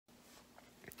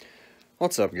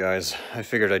What's up, guys? I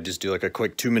figured I'd just do like a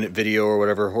quick 2-minute video or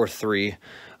whatever, or 3.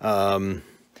 I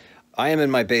am in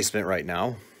my basement right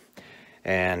now,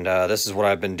 and this is what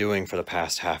I've been doing for the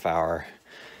past half hour.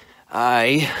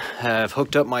 I have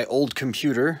hooked up my old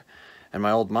computer and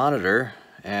my old monitor,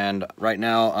 and right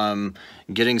now I'm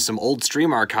getting some old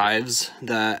stream archives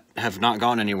that have not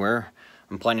gone anywhere.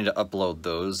 I'm planning to upload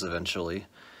those eventually.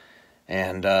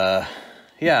 And yeah,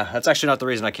 that's actually not the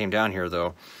reason I came down here,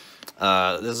 though.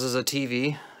 This is a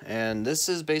TV, and this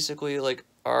is basically like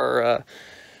our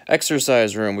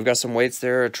exercise room. We've got some weights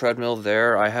there, a treadmill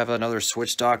there. I have another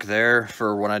switch dock there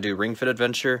for when I do Ring Fit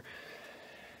Adventure.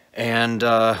 And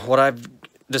what I've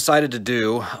decided to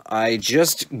do, I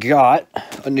just got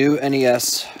a new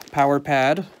NES power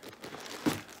pad.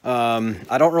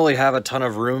 I don't really have a ton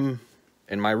of room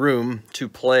in my room to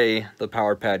play the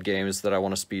power pad games that I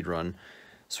want to speedrun.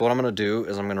 So what I'm going to do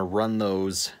is I'm going to run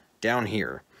those down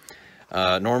here.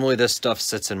 Normally this stuff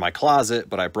sits in my closet,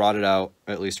 but I brought it out,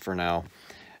 at least for now.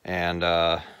 And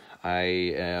I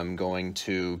am going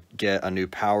to get a new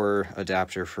power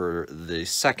adapter for the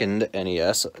second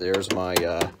NES. There's my,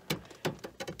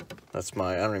 that's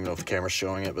my, I don't even know if the camera's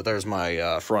showing it, but there's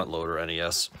my front loader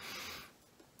NES.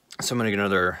 So I'm going to get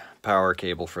another power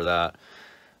cable for that.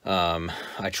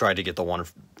 I tried to get the one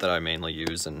that I mainly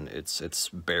use, and it's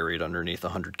buried underneath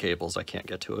 100 cables. I can't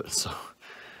get to it, so...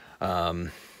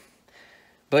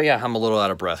 But yeah, I'm a little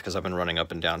out of breath because I've been running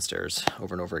up and downstairs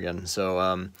over and over again.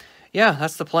 So, yeah,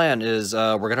 that's the plan, is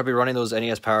we're going to be running those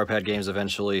NES Power Pad games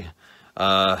eventually.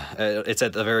 It's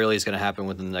at the very least going to happen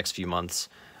within the next few months.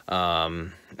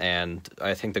 And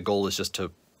I think the goal is just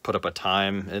to put up a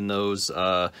time in those,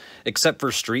 except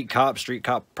for Street Cop. Street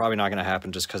Cop probably not going to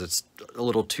happen just because it's a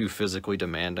little too physically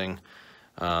demanding.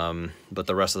 But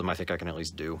the rest of them I think I can at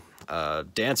least do.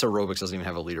 Dance Aerobics doesn't even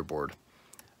have a leaderboard.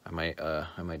 I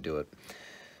might do it.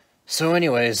 So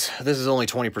anyways, this is only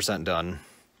 20% done.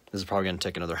 This is probably going to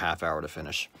take another half hour to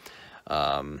finish.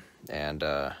 Yeah,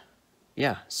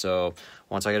 so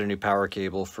once I get a new power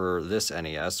cable for this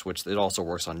NES, which it also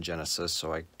works on Genesis,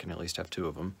 so I can at least have 2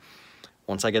 of them.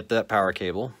 Once I get that power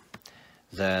cable,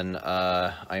 then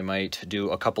I might do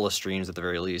a couple of streams at the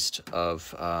very least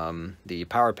of the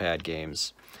Power Pad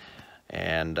games.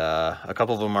 And a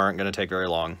couple of them aren't going to take very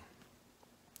long.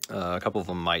 A couple of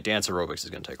them might. Dance Aerobics is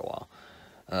going to take a while.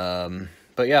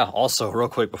 But yeah, also, real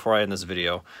quick before I end this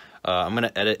video, I'm going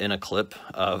to edit in a clip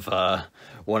of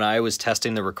when I was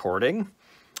testing the recording.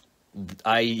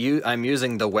 I'm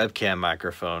using the webcam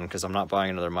microphone because I'm not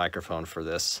buying another microphone for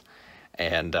this.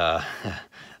 And the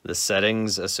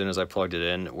settings, as soon as I plugged it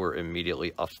in, were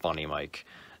immediately a funny mic.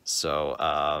 So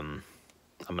I'm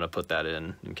going to put that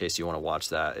in case you want to watch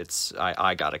that.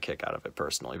 I got a kick out of it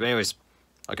personally. But anyways,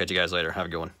 I'll catch you guys later. Have a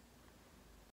good one.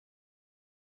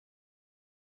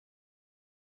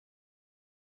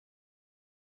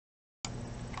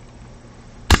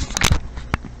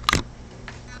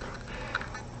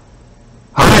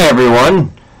 Hi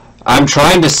everyone, I'm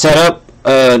trying to set up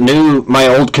my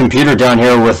old computer down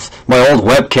here with my old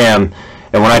webcam,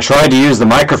 and when I tried to use the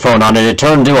microphone on it, it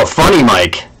turned into a funny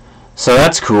mic. So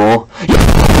that's cool.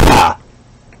 Yeah!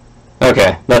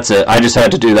 Okay, that's it. I just had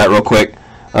to do that real quick.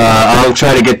 I'll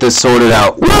try to get this sorted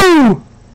out. Woo!